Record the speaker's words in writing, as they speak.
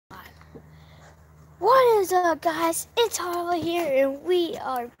What is up, guys? It's Harley here, and we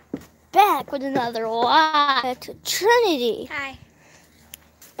are back with another live to Trinity. Hi.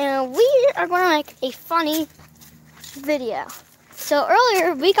 And we are going to make a funny video. So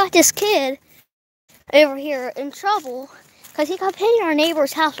earlier, we got this kid over here in trouble because he got hitting our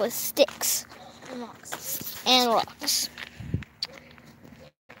neighbor's house with sticks and rocks.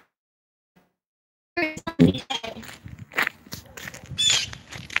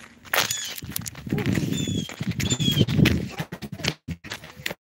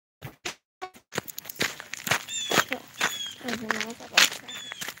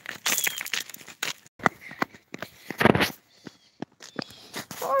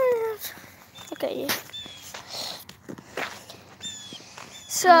 Okay.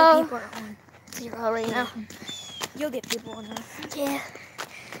 So, you're already know. You'll get people on that. Yeah.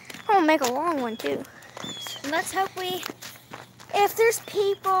 I'm gonna make a long one too. And let's hope if there's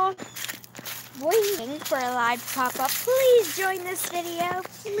people waiting for a live pop-up, please join this video,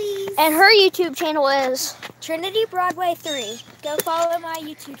 please. And her YouTube channel is Trinity Broadway 3. Go follow my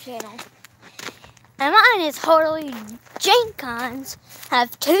YouTube channel. And mine is Harley Jenkins. I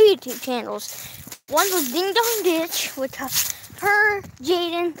have two YouTube channels. One was Ding Dong Ditch with her,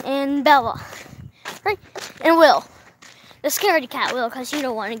 Jaden, and Bella. Right? And Will. The scaredy cat Will, because you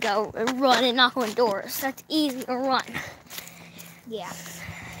don't want to go and run and knock on doors. That's easy to run. Yeah.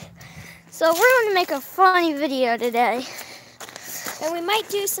 So we're going to make a funny video today. And we might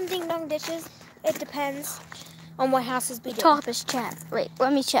do some Ding Dong Ditches. It depends on what houses we do. Top is chat. Wait,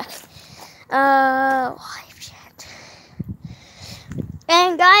 let me check. Live chat.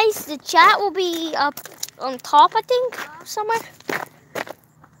 And guys, the chat will be up on top, I think, somewhere.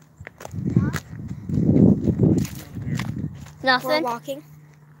 Nothing. We're walking.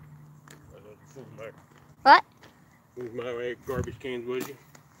 What? Move my garbage cans, would you?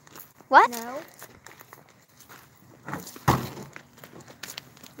 What? No.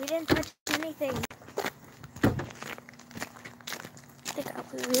 We didn't touch anything. I think I'll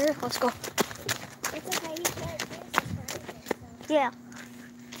be here. Let's go. It's okay. You can't Yeah.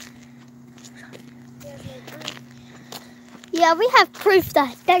 Yeah, we have proof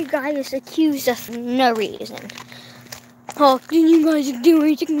that that guy is accused us for no reason. Oh, didn't you guys do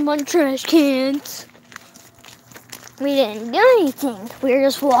anything about trash cans? We didn't do anything. We were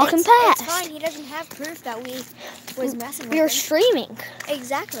just walking past. It's fine. He doesn't have proof that we was messing with We were him. streaming.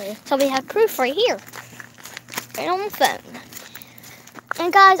 Exactly. So we have proof right here. Right on the phone.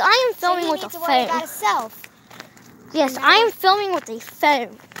 And guys, I am filming with a So he needs to worry phone. about himself. Yes, I am filming with a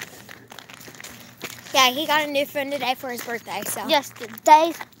phone. Yeah, he got a new phone today for his birthday. So Yes,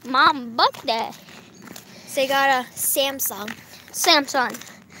 today's my birthday. So he got a Samsung. Samsung.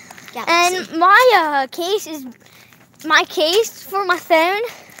 Galaxy. And my case for my phone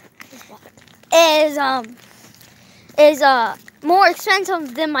is more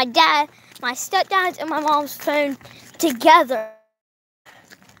expensive than my stepdad's and my mom's phone together.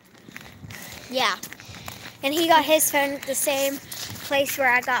 Yeah. And he got his phone at the same place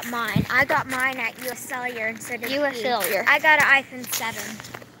where I got mine. I got mine at US Cellular instead of US Cellular. I got an iPhone 7.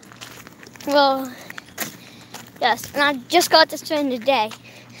 Well, yes, and I just got this phone today.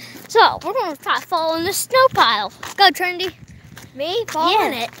 So we're gonna try following this snow pile. Go, Trinity. Me?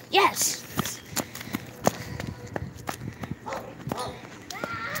 Following it? Yes.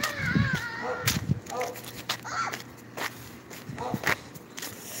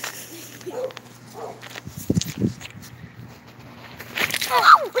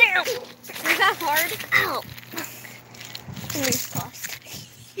 Oh, damn. Is that hard? Ow.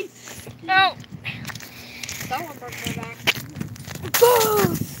 No. That one broke my back.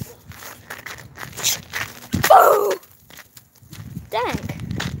 Boom. Boom. Dang.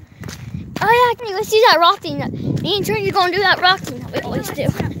 Oh yeah, let's do that rock thing. Me and Trinity are gonna do that rock thing that we always do.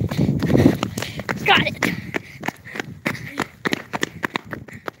 Got it.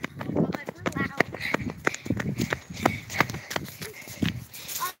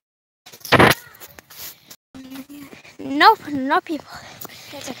 Nope, no people.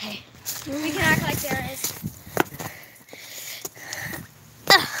 That's okay. We can act like there is.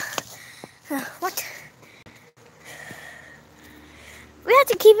 What? We have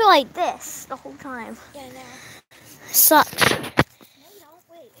to keep it like this the whole time. Yeah, no. Sucks. No, don't.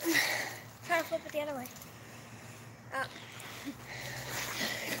 Wait. Try to flip it the other way. Oh.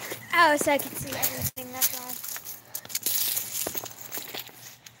 Oh, so I can see everything. That's why.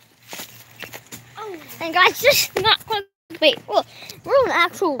 Oh. And guys, just not quite. Wait, look, we're on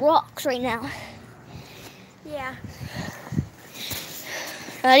actual rocks right now. Yeah.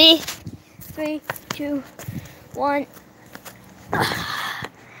 Ready? 3, 2, 1.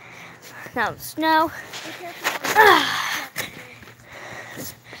 Now snow.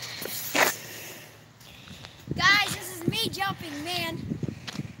 Guys, this is me jumping, man.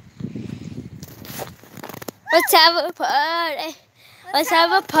 Let's have a party. Let's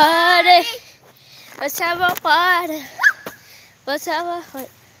have a party. Let's have a party. Let's have a party.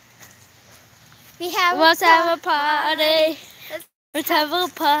 Let's have a party. Let's have a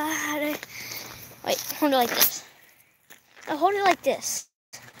party. Wait, hold it like this. Oh, hold it like this.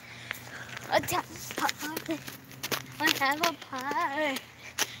 Let's have a party. Let's have a party.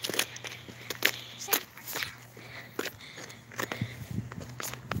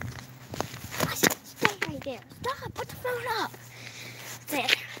 Stay right there. Stop. Put the phone up. There.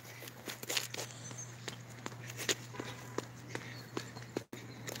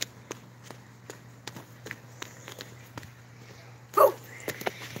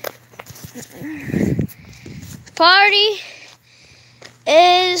 Party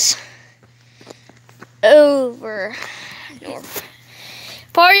is over. No.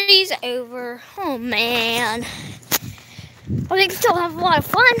 Party's over. Oh man. Well, we can still have a lot of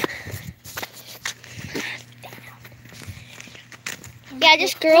fun. Yeah,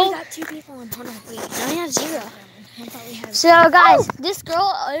 this girl. We got 2 people in front of me. I have 0. I thought we had. So guys, this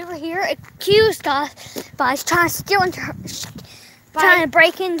girl over here accused us by trying to steal into her, trying to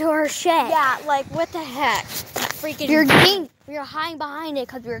break into her shed. Yeah, like what the heck? Freaking. We were hiding behind it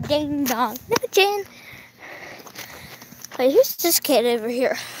because we were ding dong. Jen. Wait, who's this kid over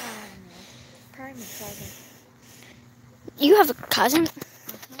here? Probably my cousin. You have a cousin?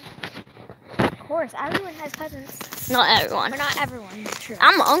 Of course, everyone has cousins. Not everyone. But not everyone. True.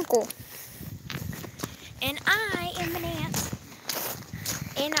 I'm an uncle. And I am an aunt.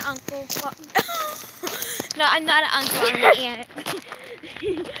 And an uncle. Well, no, I'm not an uncle, I'm an aunt.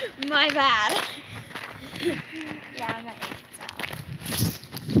 My bad. Yeah, I'm an aunt.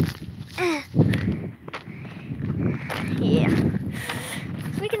 Yeah.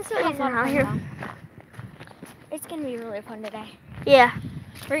 We can still have fun out here. though. It's going to be really fun today. Yeah.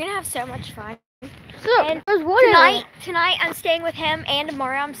 We're going to have so much fun. So, And there's water. Tonight I'm staying with him, and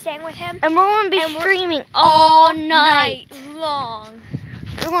tomorrow I'm staying with him. And we're going to be And we're- streaming all night. long.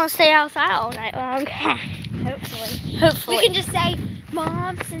 We're going to stay outside all night long. Hopefully. We can just say,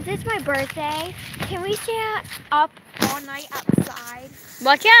 Mom, since it's my birthday, can we stay up all night outside?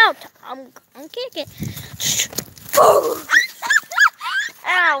 Watch out. I'm kicking.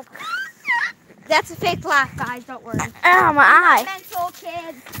 Ow. That's a fake laugh, guys. Don't worry. Ow, my eye. Mental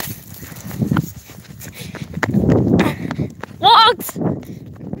kids. Logs.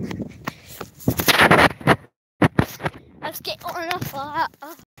 Let's get on the fire.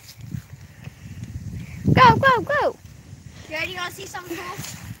 Go, go, go. You ready to go see something cool?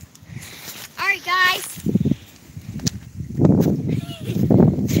 Alright, guys.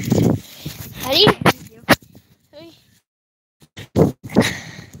 Ready? Ready?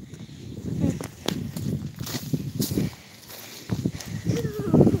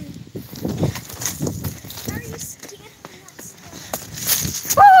 How are you standing on that stuff?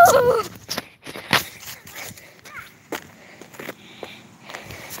 Woo!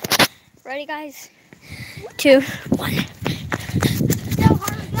 Ready, guys? 2, 1. Go,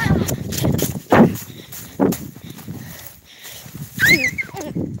 Harley, go.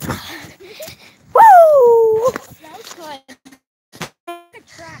 Woo! That was good. Good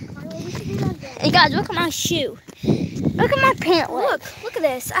track, Harley. We should do that again. Hey guys, look at my shoe. Look at my pant leg. Look at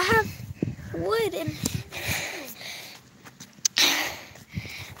this. I have wood and.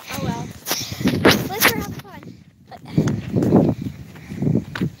 Oh well. Let's go have fun.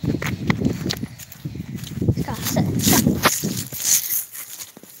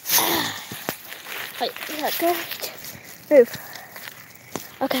 Wait, is that good? Move.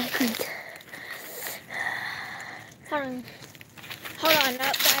 Okay, good. Hold on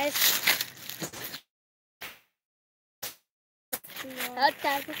up, guys.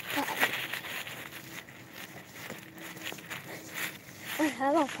 I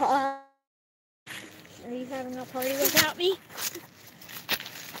have a party. Are you having a party without me?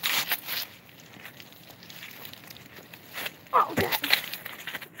 Oh, God.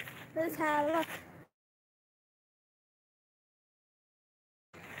 Let's have a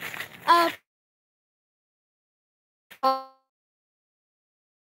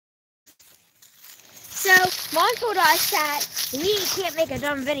So, Mom told us that we can't make a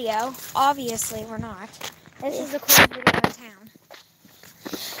dumb video. Obviously, we're not. This is the coolest video in town.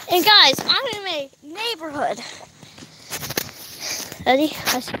 And guys, I'm in a neighborhood. Ready?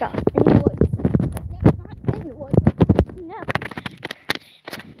 Let's go. In the woods. Yeah, not in the woods. No.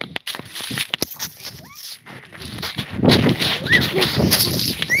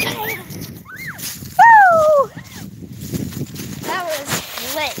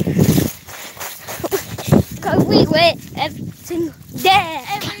 lit every single day.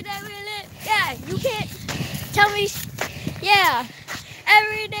 Every day we lit. Yeah, you can't tell me. Yeah,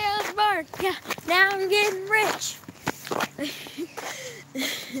 every day I was born. Yeah, now I'm getting rich.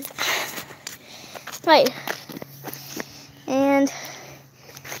 Right. And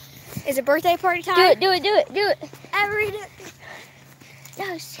Is it birthday party time? do it. Every day.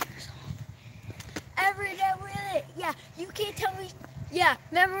 No, seriously. Every day we lit. Yeah, you can't tell me. Yeah,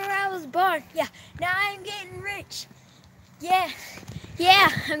 remember when I was born? Yeah, now I'm getting rich. Yeah,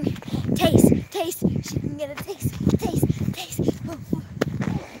 taste. She can get a taste.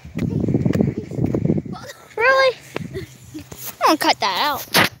 Really? I'm gonna cut that out.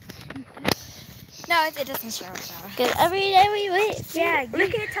 No, it doesn't show. Cause every day we lit. Yeah, you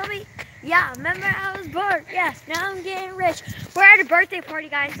can't tell me. Yeah, remember I was born. Yes, now I'm getting rich. We're at a birthday party,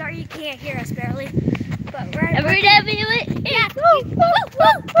 guys. Sorry you can't hear us barely. But we're at Every day we lit. Yeah. Woo.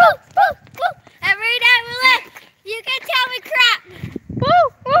 Every day we lit. You can tell me crap.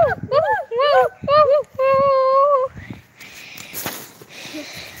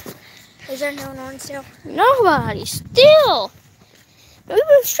 Is there no one on still? Nobody. Still. We've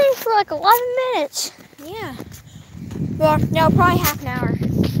been streaming for like 11 minutes. Yeah. Well, no, probably half an hour.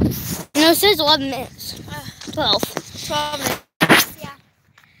 No, it says 11 minutes. 12. 12 minutes. Yeah.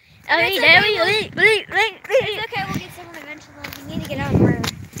 Every It's day okay, we lit. It's okay, we'll get someone eventually. We need to get out of the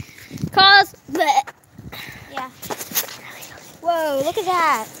road. Cause the Yeah. Whoa, look at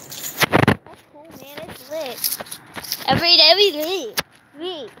that. That's cool, man. It's lit. every day we lit.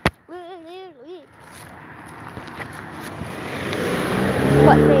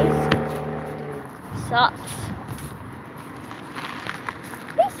 What face? Sucks.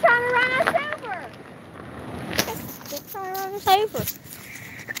 He's trying to run us over. He's trying to run us over.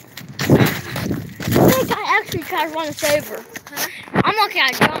 That guy actually tried to run us over. Huh? I'm lucky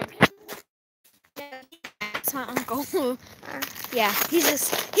I jumped. That's my uncle. Yeah,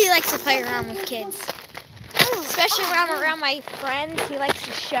 he likes to play around with kids. Especially around my friends, he likes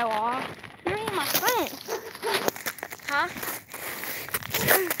to show off. You ain't my friend. Huh?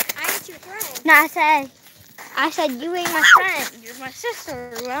 I ain't your friend. No, I said you ain't my friend. You're my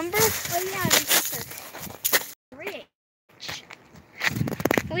sister, remember? Oh yeah, my sister. Rich.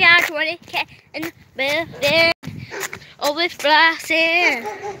 We are 20K in the building. Always flashing.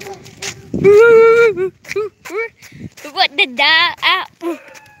 What did that out?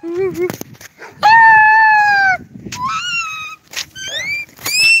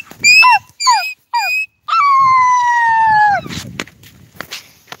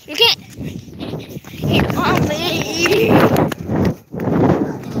 You can't. Come on, please.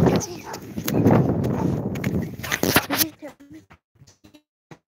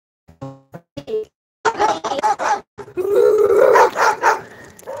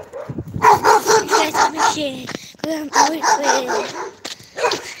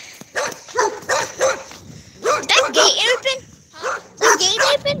 That gate open? The gate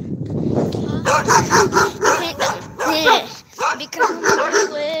open? Yeah. Because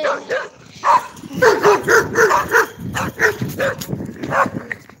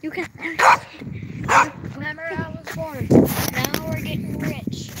you can. Remember I was born. Now we're getting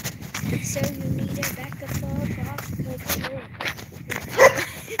rich. So you need it back to full box because we're rich.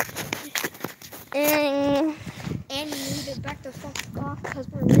 And you need it back to full box because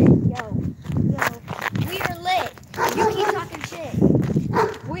we're lit. Yo. We are lit. You keep talking shit.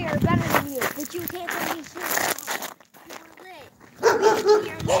 We are better than you, but you can't tell me shit. You're lit. We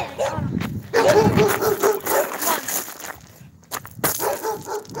are lit.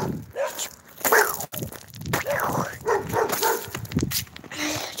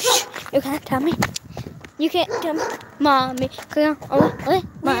 You can't tell me. You can't tell me. Mommy, come on,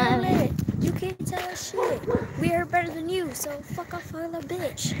 We are mommy. lit. You can't tell us shit. We are better than you, so fuck off, little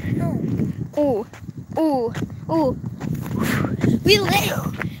bitch. No. Ooh. We lit.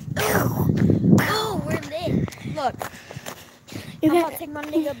 Oh, we're lit. Look. You I'm about to can't. take my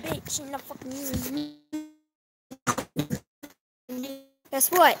nigga bitch and not fucking you.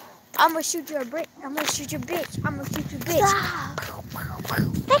 Guess what? I'm gonna shoot your brick. I'm gonna shoot your bitch. I'm gonna shoot your bitch.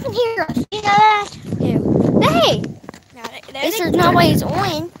 They can hear us. You know that? Ew. Hey, Now, this is not why he's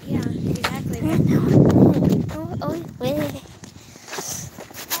on. Yeah, exactly. Every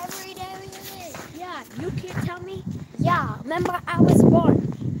Every day we lit. Yeah, you can't tell me. Yeah, remember I was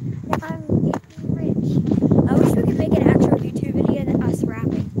born. Now I'm getting rich. I wish we could make an actual YouTube video than us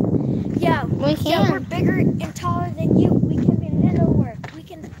rapping. Yeah, We yeah, we're can. bigger and taller than you. We can be little work. We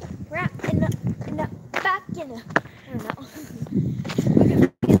can rap in the back in the. I don't know.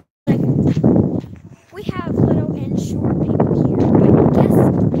 We have little and short people here, but guess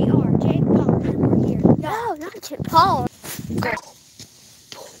we are Jake Paul and we're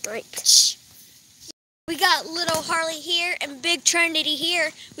Trinity here.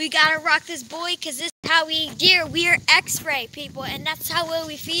 We gotta rock this boy, cause this is how we gear. We are X-ray people, and that's how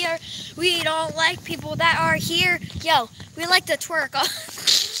we feel. We don't like people that are here. Yo, we like to twerk.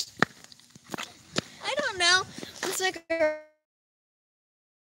 I don't know. It's like a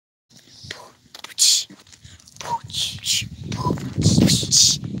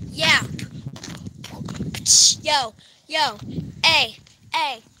yeah. Yo, hey,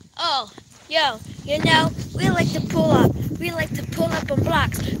 oh, yo, you know, we like to pull up. We like to pull up on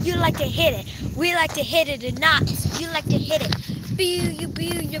blocks. You like to hit it. We like to hit it in knots. You like to hit it. You,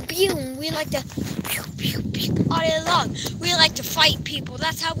 we like to all day long. We like to fight people.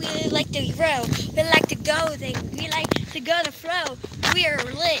 That's how we like to grow. We like to go things. We like to go to flow. We are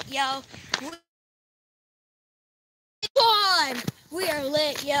lit, yo. On! We are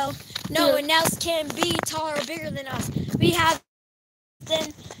lit, yo. No one else can be taller or bigger than us. We have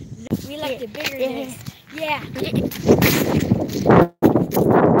then we like the biggerness. Yeah.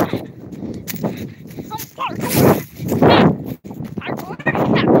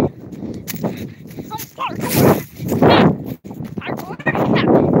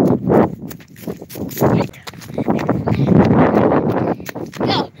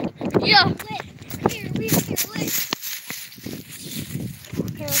 Yo. Here, we are lit.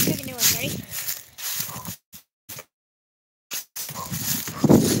 Okay, let's make a new one. Ready?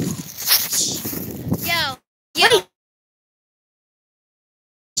 Yo.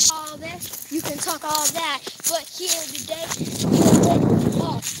 All this, you can talk all that, but here today,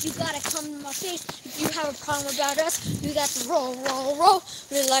 you gotta come to my face. If you have a problem about us, you got to roll.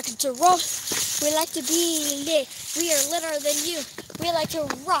 We like to roll. We like to be lit. We are litter than you. We like to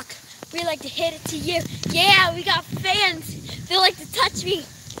rock. We like to hit it to you. Yeah, we got fans. They like to touch me.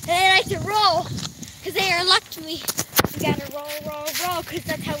 They like to roll, cause they are luck to me. We gotta roll, cause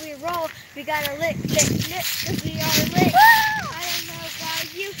that's how we roll. We gotta lit, cause we are lit. I don't know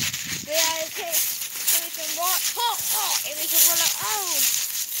about you. We gotta take, so we can roll, and we can roll it. Oh,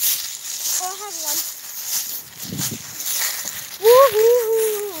 I have one.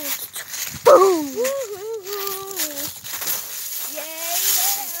 Woohoo! Boom! Woohoo! Yeah.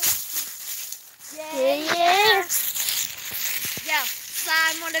 Yo,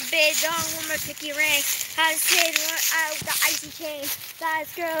 slime on the bed, don't want my picky ring. How's kid out the icy chain?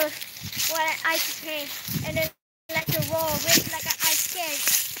 Guys, girl, what an icy chain. And then like to roll with like an ice skate.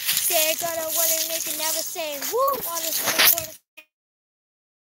 Say, go to what they can never say. Woo! All this little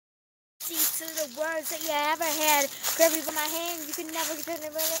see to the words that you ever had. Grab you by my hand, you can never get to the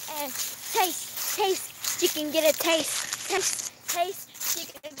end. Taste, you can get a taste. Taste, you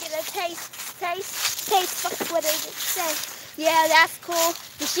can get a taste. Fuck what they say. Yeah, that's cool,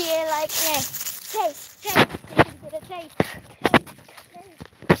 but she ain't like me. Taste, you can get a taste.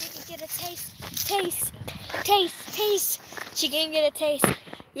 You can get a taste. She can get a taste.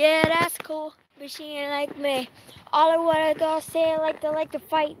 Yeah, that's cool, but she ain't like me. All I wanna go say like to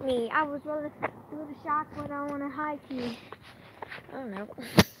fight me. I was really shocked when I wanna hide you. I don't know.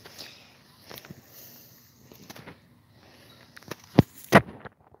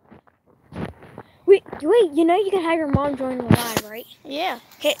 Wait, you know you can have your mom join the live, right? Yeah.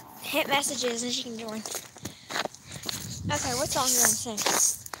 Hit messages and she can join. Okay, what song you want to sing?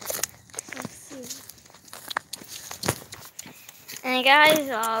 Let's see. And guys,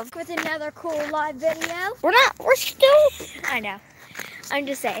 With another cool live video. we're still. I know. I'm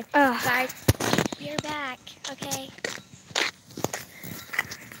just saying. Guys, we're back, okay?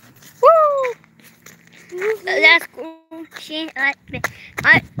 Woo! That's cool. She ain't like me.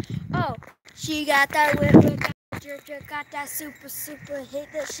 She got that whip, got that super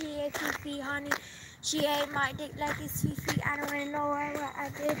hit that she ain't Fifi, honey. She ain't my dick like it's Fifi. I don't really know where I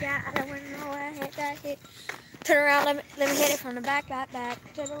did that. I don't really know where I hit that hit. Turn around, let me hit it from the back. To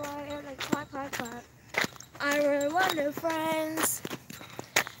the right, like clap. I really want no friends.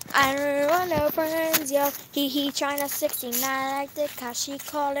 Yo. He tryna 69 like the cause she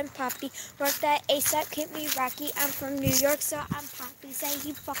callin' Poppy. Work that ASAP, keep me rocky. I'm from New York, so I'm Poppy. Say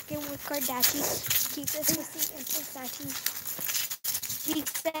he fucking with Kardashian. Keep this pussy in Versace. He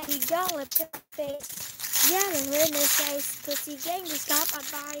said he gonna put the face. Yeah, the witness face. Pussy gang just got my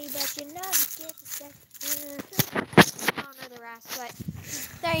body, but you know the kid is say. I don't know the rest, but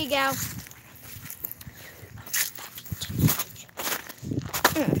there you go.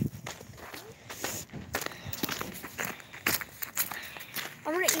 I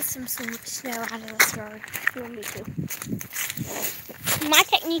want to eat some snow out of this road. You want me to? My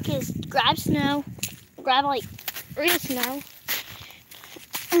technique is grab snow, grab like real snow.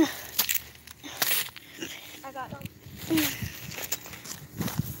 I got them.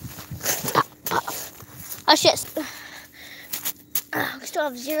 Oh shit. We still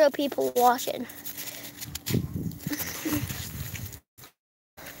have 0 people watching.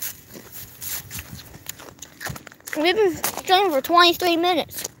 We've been streaming for 23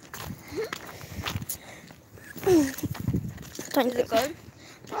 minutes. Is it good?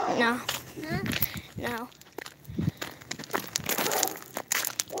 No. No.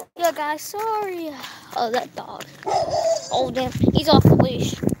 Yeah, guys, sorry. Oh, that dog. Oh, damn. He's off the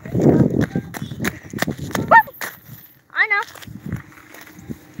leash. I know.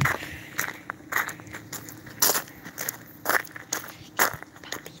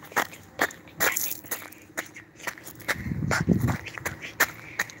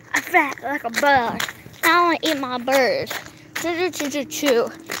 I fat like a bird. I want to eat my bird. Choo choo choo choo.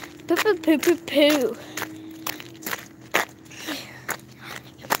 Poo poo poo poo poo.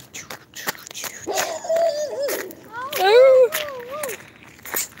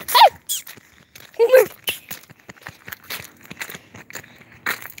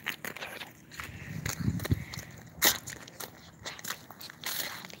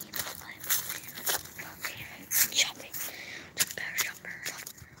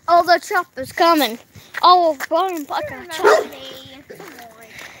 Oh, the chopper's coming. Oh, run like a chopper.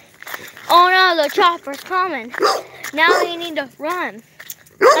 Oh no, the chopper's coming. Now we need to run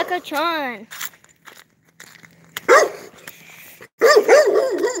like a chun.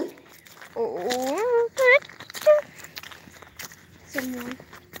 Someone.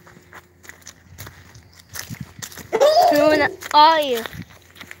 Who are you?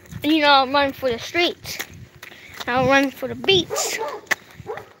 You know, I'm running for the streets. I'm running for the beach.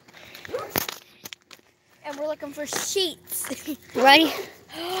 And we're looking for sheets. Ready?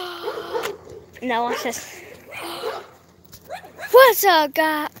 Now watch this. What's up,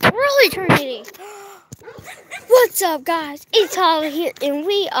 guys? Really, Trinity? What's up, guys? It's Harley here, and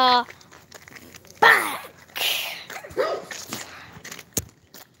we are back.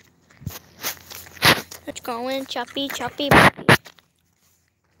 Let's go in, choppy, choppy, choppy.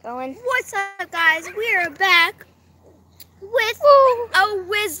 Going. What's up, guys? We are back with a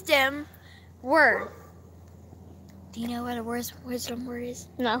wisdom word. Do you know what a wisdom word is?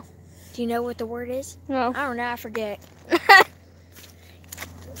 No. Do you know what the word is? No. I don't know. I forget.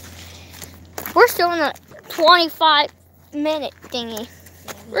 We're still in the 25-minute thingy.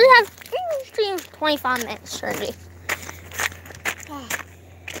 We streamed 25 minutes, Trinity.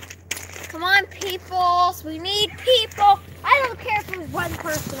 Come on, people. We need people. I don't care if there's one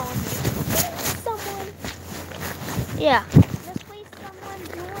person on here. Someone. Yeah. Just please someone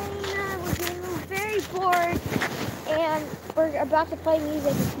join. We're getting very bored. And we're about to play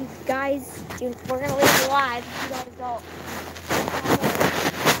music with these guys. We're going to leave live if you guys don't.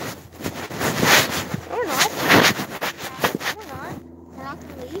 We're not. We're not. We're not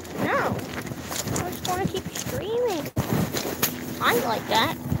going to leave. No. I just want to keep streaming. I'm like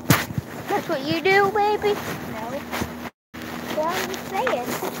that. That's what you do, baby? No. But I'm just saying.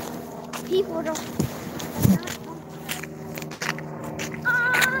 People don't.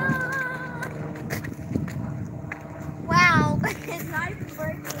 Wow. It's not even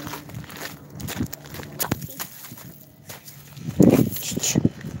working.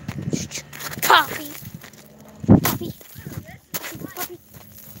 Coffee. Coffee. Puppy.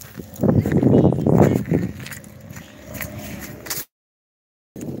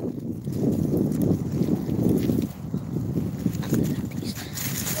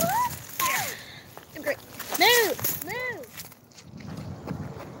 Great. Move. Move.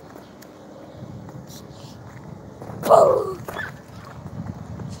 Boom.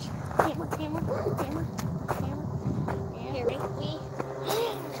 Hammer. Here we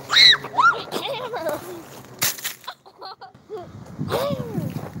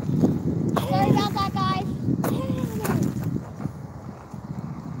Sorry about that, guys.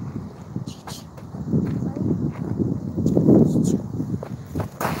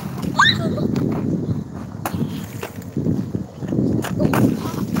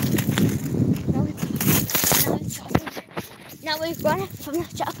 Now we're running from the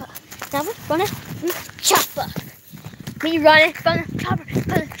chopper. Now we're running from the chopper. We running from the chopper.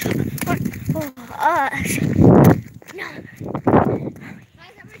 For us. No.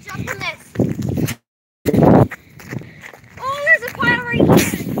 Guys, I'm gonna jump on this. Oh, there's a pile right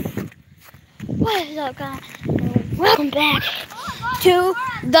here. What is up, guys? Welcome back to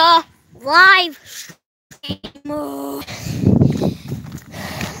the live stream.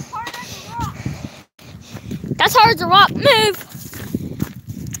 That's hard as a rock. Move.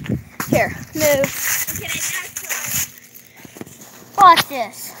 Here, move. Okay, Watch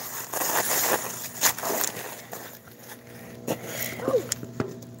this.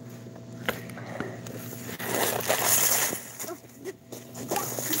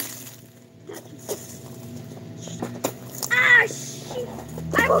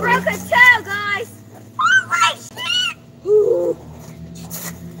 broke a toe, guys. Holy shit!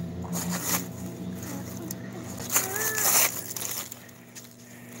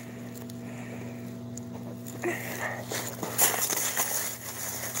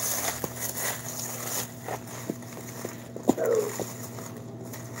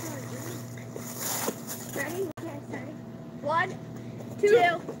 Ready? Okay, ready. 1, 2,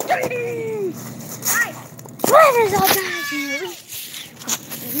 3. Nice. What is all that?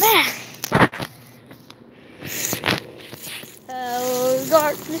 Man. Oh,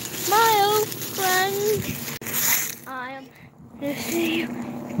 darkness, my old friend. I am to see you.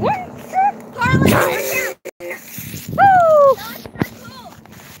 Harley, over here. Woo! That's so cool.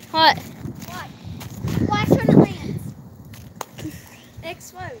 What? What? Watch when it lands. It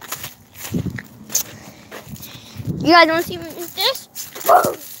explodes. You guys want to see me do this?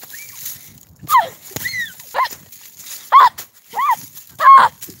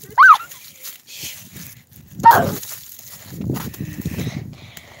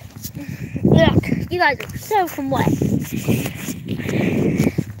 Look, you guys are soaking wet.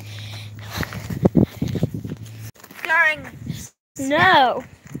 During No.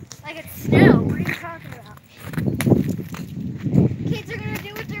 like it's snow. What are you talking about? Kids are gonna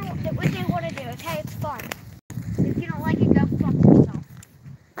do what they want to do. Okay, it's fun. If you don't like it, go fuck yourself.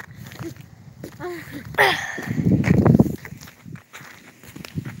 I'm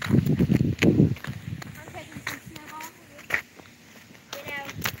taking some snowballs. You know,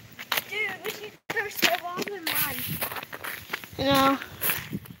 dude, we should throw snowballs in mine. No.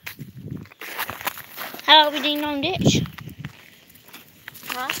 How about we ding dong ditch?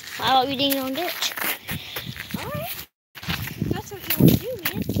 Huh? How about we ding dong ditch? Alright. That's what you want to do,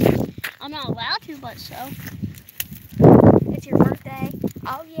 man. I'm not allowed to, but so. It's your birthday.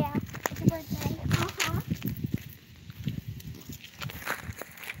 Oh yeah, it's your birthday.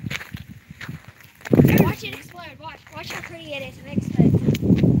 Watch it explode. Watch how pretty it is. It explodes.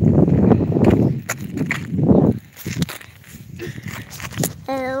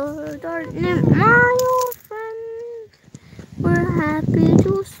 Hello, darkness, my old friend. We're happy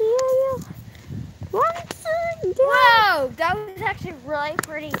to see you once again. Whoa, that was actually really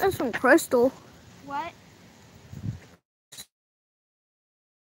pretty. That's some crystal. What?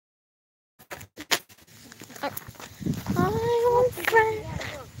 My old friend.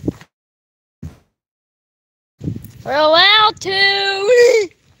 We're allowed to.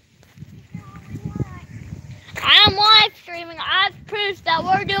 I'm live streaming. I've proved that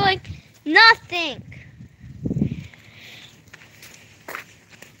we're doing nothing.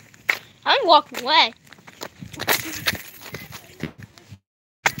 I'm walking away.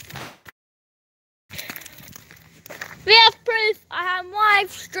 We have proof. I'm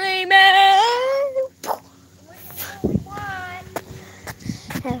live streaming.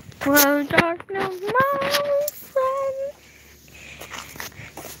 Hello, darkness, my friend.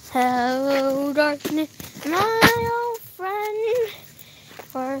 Hello, darkness, my old friend.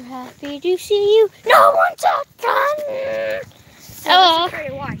 We're happy to see you. No one's a friend. Hello.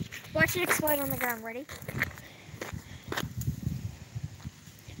 Pretty. Watch it explode on the ground. Ready?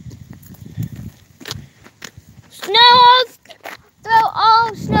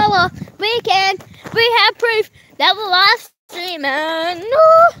 Throw snow weekend. We have proof that we're live streaming.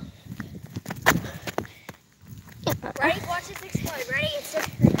 No. Ready? Watch this explode. Ready? It's so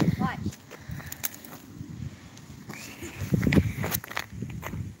pretty. Watch.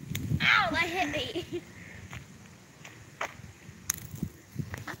 Ow! That hit me.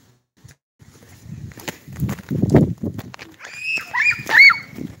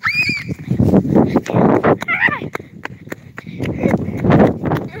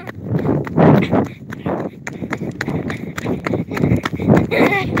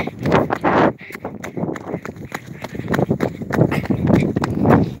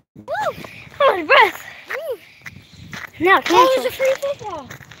 Now, Oh, there's a free football.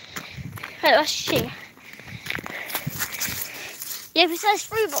 Wait, let's see. Yeah, it says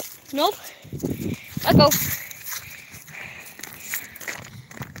free ball. Nope. Let's go.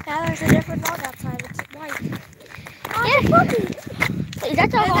 Now there's a different dog outside. It's white. Oh, Yeah. it's a puppy. Wait,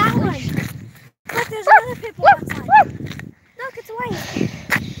 that's Yeah, all. that one.